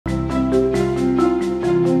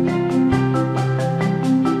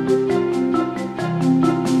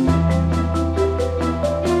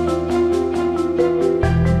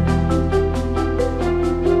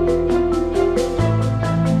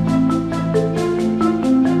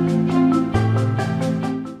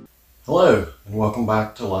Hello, and welcome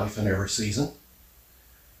back to Life in Every Season.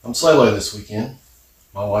 I'm solo this weekend.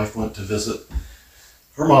 My wife went to visit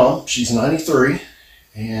her mom. She's 93,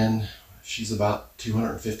 and she's about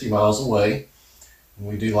 250 miles away. And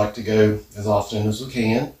we do like to go as often as we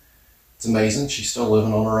can. It's amazing. She's still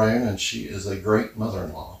living on her own, and she is a great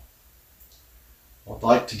mother-in-law. I'd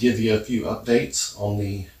like to give you a few updates on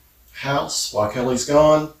the house while Kelly's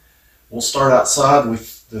gone. We'll start outside.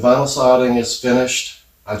 The vinyl siding is finished.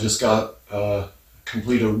 I just got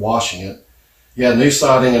completed washing it. Yeah, new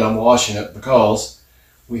siding, and I'm washing it because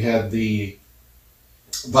we had the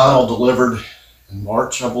vinyl delivered in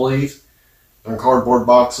March, I believe. They're in cardboard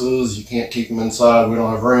boxes. You can't keep them inside. We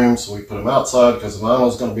don't have room, so we put them outside because the vinyl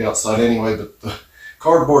is going to be outside anyway, but the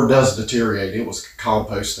cardboard does deteriorate. It was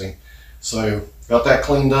composting. So got that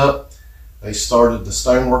cleaned up. They started the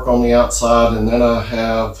stonework on the outside, and then I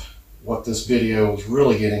have what this video was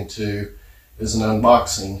really getting to is an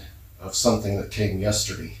unboxing of something that came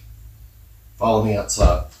yesterday. Follow me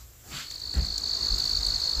outside.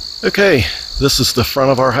 Okay, this is the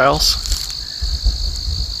front of our house.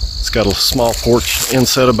 It's got a small porch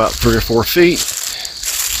inset about 3 or 4 feet.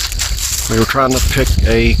 We were trying to pick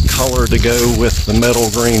a color to go with the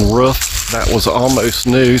metal green roof. That was almost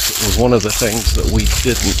new. So it was one of the things that we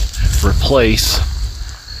didn't replace.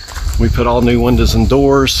 We put all new windows and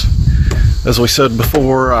doors. As we said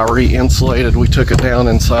before, I re-insulated. We took it down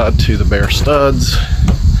inside to the bare studs.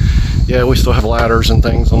 Yeah, we still have ladders and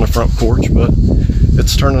things on the front porch, but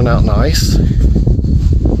it's turning out nice.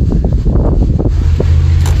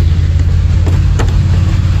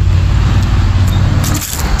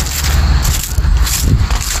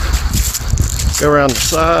 Go around the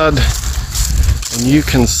side, and you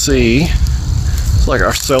can see it's like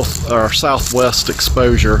our southwest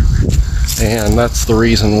exposure. And that's the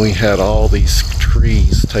reason we had all these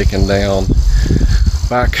trees taken down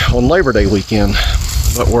back on Labor Day weekend.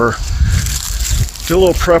 But we're doing a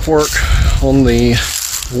little prep work on the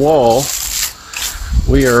wall.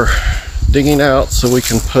 We are digging out so we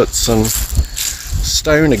can put some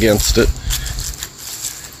stone against it.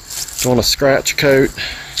 Doing a scratch coat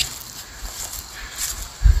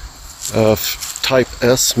of type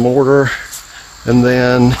S mortar. And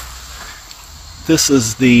then this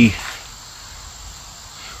is the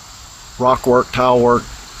rock work, tile work.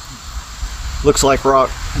 Looks like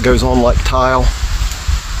rock, goes on like tile.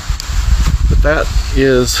 But that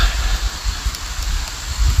is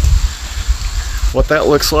what that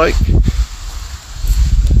looks like.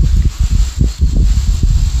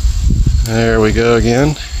 There we go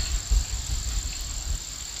again.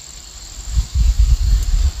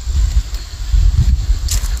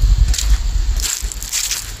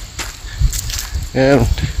 And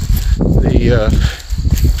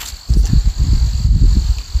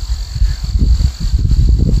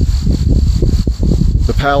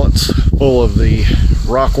the pallets full of the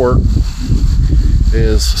rock work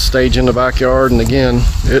is staged in the backyard, and again,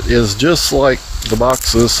 it is just like the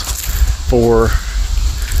boxes for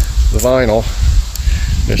the vinyl.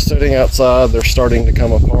 They're sitting outside, they're starting to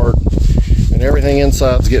come apart, and everything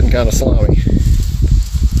inside's getting kind of slimy.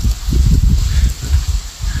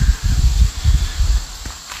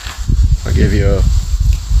 I'll give you a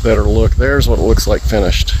better look. There's what it looks like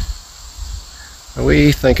finished.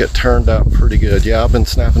 We think it turned out pretty good. Yeah, I've been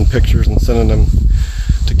snapping pictures and sending them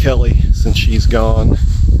to Kelly since she's gone.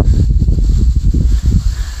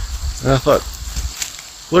 And I thought,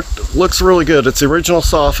 looks really good. It's the original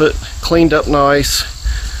soffit, cleaned up nice.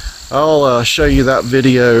 I'll show you that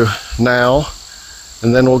video now,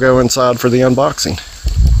 and then we'll go inside for the unboxing.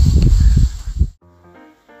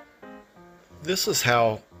 This is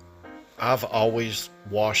how I've always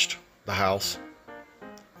washed the house.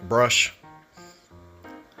 Brush,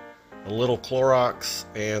 a little Clorox,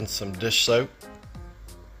 and some dish soap.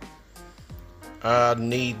 I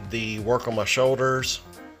need the work on my shoulders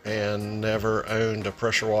and never owned a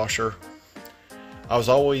pressure washer. I was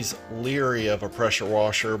always leery of a pressure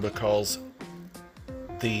washer because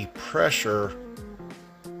the pressure,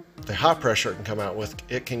 the high pressure it can come out with,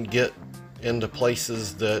 it can get into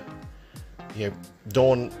places that, you know,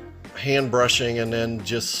 doing hand brushing and then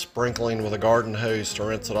just sprinkling with a garden hose to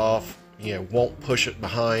rinse it off, you know, won't push it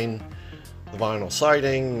behind the vinyl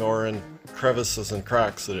siding or in crevices and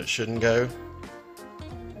cracks that it shouldn't go.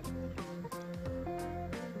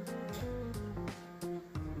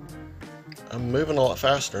 I'm moving a lot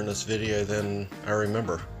faster in this video than I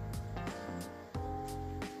remember.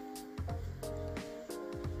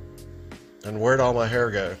 And where'd all my hair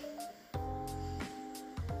go?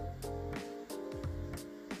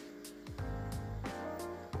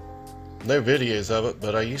 No videos of it,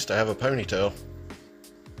 but I used to have a ponytail.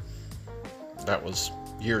 That was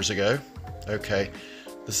years ago. Okay,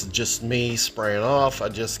 this is just me spraying off. I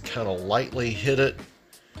just kind of lightly hit it,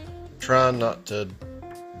 trying not to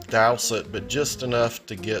douse it, but just enough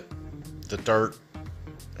to get the dirt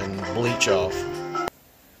and bleach off.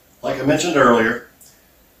 Like I mentioned earlier,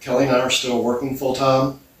 Kelly and I are still working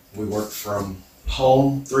full-time. We work from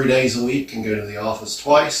home 3 days a week and go to the office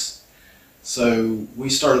twice. So we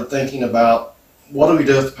started thinking about, what do we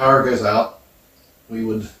do if the power goes out? We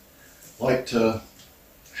would like to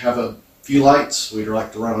have a few lights. We'd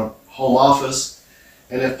like to run a home office,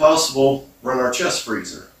 and if possible, run our chest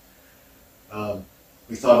freezer.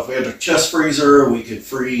 We thought if we had a chest freezer, we could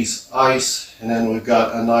freeze ice, and then we've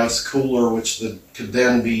got a nice cooler which could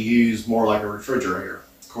then be used more like a refrigerator.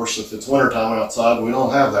 Of course, if it's wintertime outside, we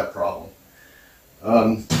don't have that problem.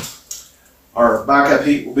 Our backup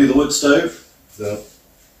heat will be the wood stove. The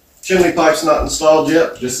chimney pipe's not installed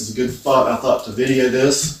yet. This is a good spot, I thought, to video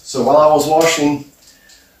this. So while I was washing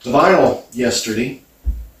the vinyl yesterday,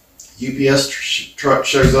 UPS truck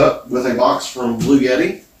shows up with a box from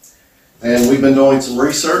BLUETTI. And we've been doing some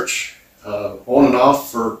research on and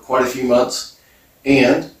off for quite a few months,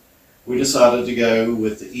 and we decided to go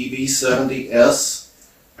with the EB70S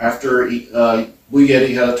after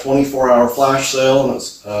BLUETTI had a 24-hour flash sale,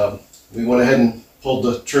 and we went ahead and pulled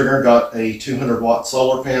the trigger, got a 200-watt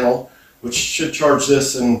solar panel, which should charge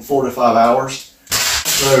this in 4 to 5 hours.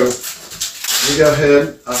 So we go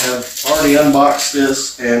ahead. I have already unboxed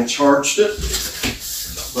this and charged it,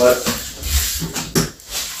 but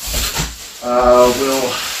I will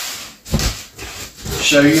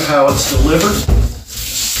show you how it's delivered.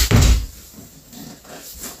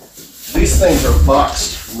 These things are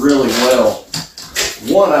boxed really well.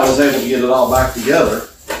 One, I was able to get it all back together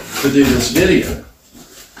to do this video.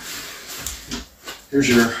 Here's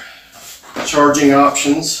your charging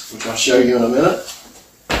options, which I'll show you in a minute.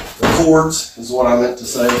 The cords is what I meant to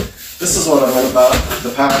say. This is what I meant about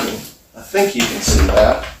the packing. I think you can see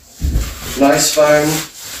that. Nice foam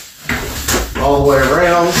all the way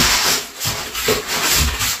around.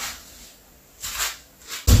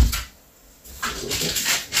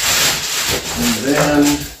 And then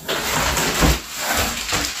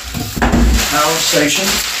power station.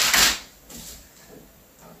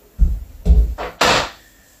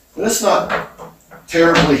 And it's not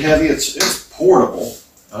terribly heavy, it's portable.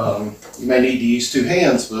 You may need to use 2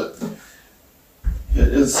 hands, but it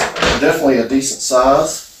is definitely a decent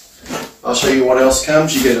size. I'll show you what else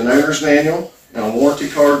comes. You get an owner's manual and a warranty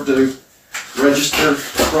card to register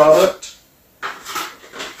the product.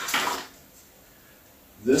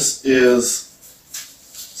 This is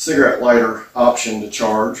cigarette lighter option to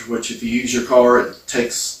charge, which if you use your car, it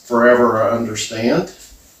takes forever, I understand.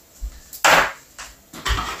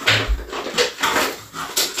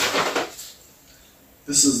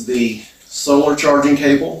 This is the solar charging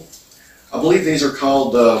cable. I believe these are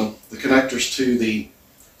called the connectors to the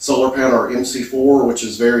solar panel, or MC4, which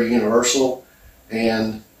is very universal,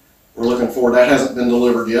 and we're looking forward. That hasn't been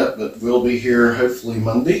delivered yet, but will be here hopefully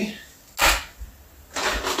Monday.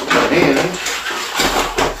 And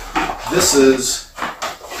this is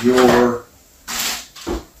your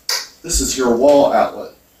wall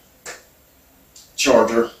outlet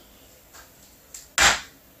charger.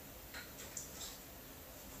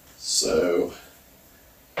 So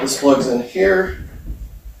this plugs in here.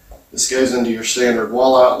 This goes into your standard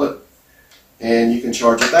wall outlet, and you can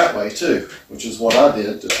charge it that way too, which is what I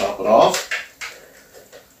did to top it off.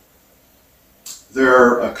 There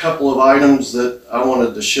are a couple of items that I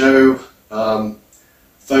wanted to show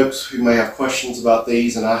folks who may have questions about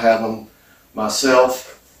these, and I have them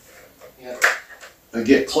myself. I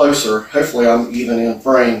get closer, hopefully I'm even in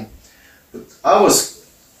frame. But I was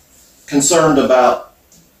concerned about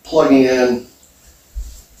plugging in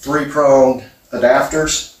 3-pronged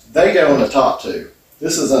adapters. They go in the top 2.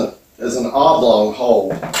 This is an oblong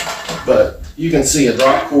hole, but you can see a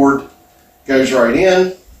drop cord goes right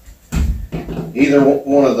in, either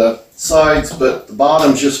one of the sides, but the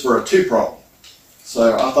bottom's just for a 2-prong.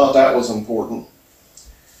 So I thought that was important.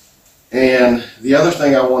 And the other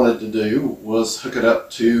thing I wanted to do was hook it up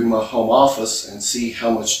to my home office and see how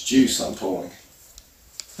much juice I'm pulling.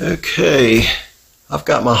 Okay, I've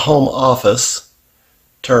got my home office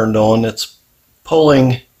turned on. It's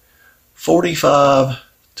pulling 45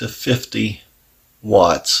 to 50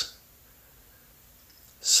 watts.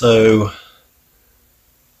 So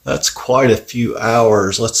that's quite a few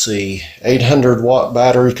hours. Let's see, 800 watt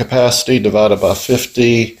battery capacity divided by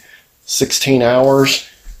 50, 16 hours.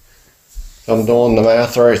 If I'm doing the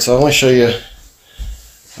math right. So let me show you.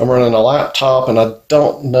 I'm running a laptop and I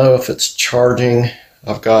don't know if it's charging.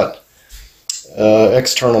 I've got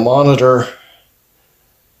external monitor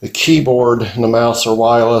the keyboard and the mouse are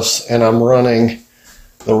wireless, and I'm running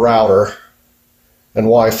the router and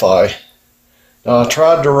Wi-Fi. Now, I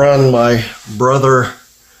tried to run my Brother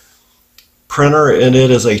printer, and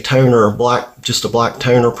it is a toner, just a black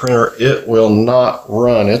toner printer. It will not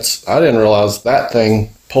run. I didn't realize that thing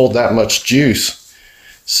pulled that much juice.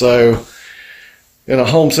 So in a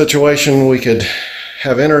home situation, we could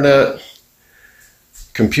have internet,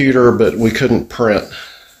 computer, but we couldn't print.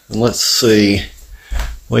 And let's see,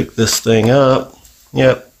 wake this thing up.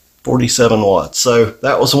 Yep, 47 watts. So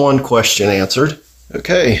that was one question answered.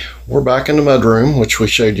 Okay, we're back in the mudroom, which we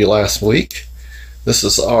showed you last week. This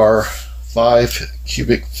is our 5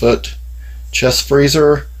 cubic foot chest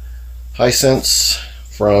freezer, Hisense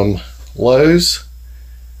from Lowe's,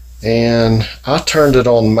 and I turned it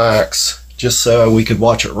on max just so we could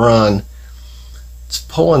watch it run. It's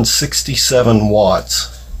pulling 67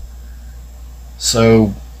 watts,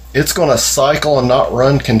 so it's going to cycle and not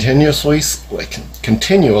run continuously.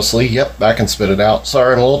 Yep, back and spit it out.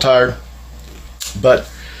 Sorry, I'm a little tired, but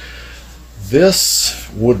this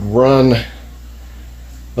would run,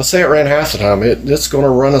 let's say it ran half the time. It's going to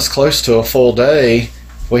run us close to a full day.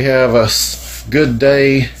 If we have a good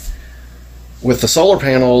day with the solar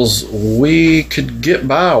panels, we could get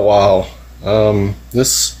by a while.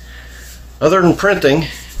 This, other than printing,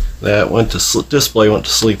 that display went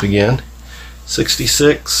to sleep again.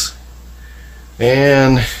 66,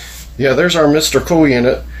 and yeah, there's our Mr. Cool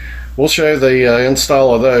unit. We'll show the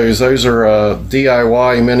install of those. Those are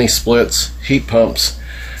DIY mini splits heat pumps.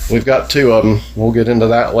 We've got 2 of them. We'll get into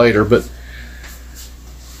that later, but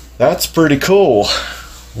that's pretty cool.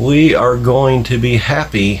 We are going to be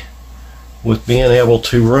happy with being able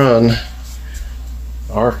to run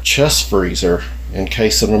our chest freezer in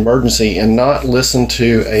case of an emergency and not listen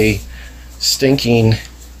to a stinking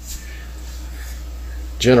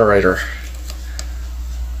generator.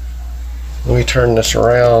 Let me turn this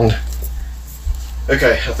around.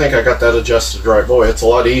 Okay, I think I got that adjusted right. Boy, it's a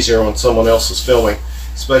lot easier when someone else is filming,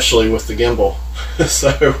 especially with the gimbal.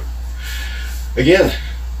 So again,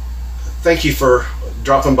 thank you for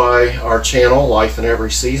dropping by our channel, Life in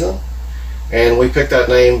Every Season. And we picked that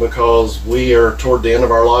name because we are toward the end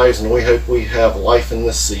of our lives, and we hope we have life in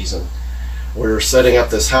this season. We're setting up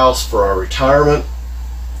this house for our retirement,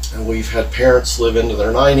 and we've had parents live into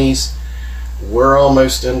their 90s. We're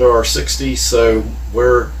almost into our 60s, so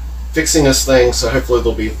we're fixing this thing, so hopefully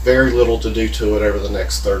there'll be very little to do to it over the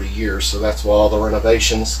next 30 years. So that's why all the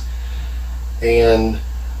renovations. And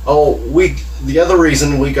the other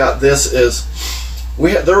reason we got this is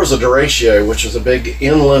there was a derecho, which is a big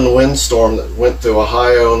inland windstorm that went through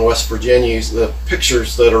Ohio and West Virginia. The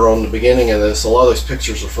pictures that are on the beginning of this, a lot of those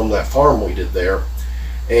pictures are from that farm we did there.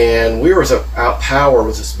 And we were out power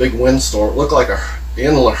with this big windstorm. It looked like an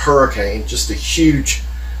inland hurricane, just a huge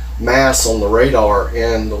mass on the radar,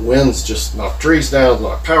 and the winds just knocked trees down,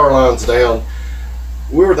 knocked power lines down.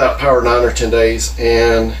 We were without power 9 or 10 days,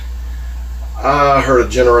 and I heard a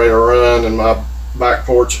generator run in my back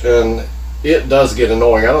porch, and it does get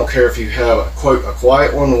annoying. I don't care if you have a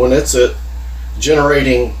quiet one. When it's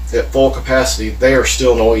generating at full capacity, they are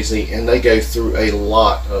still noisy, and they go through a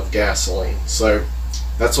lot of gasoline. So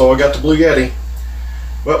that's all I got to Blue Yeti.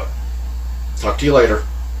 Well, talk to you later.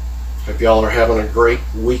 Hope y'all are having a great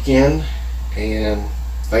weekend, and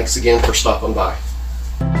thanks again for stopping by.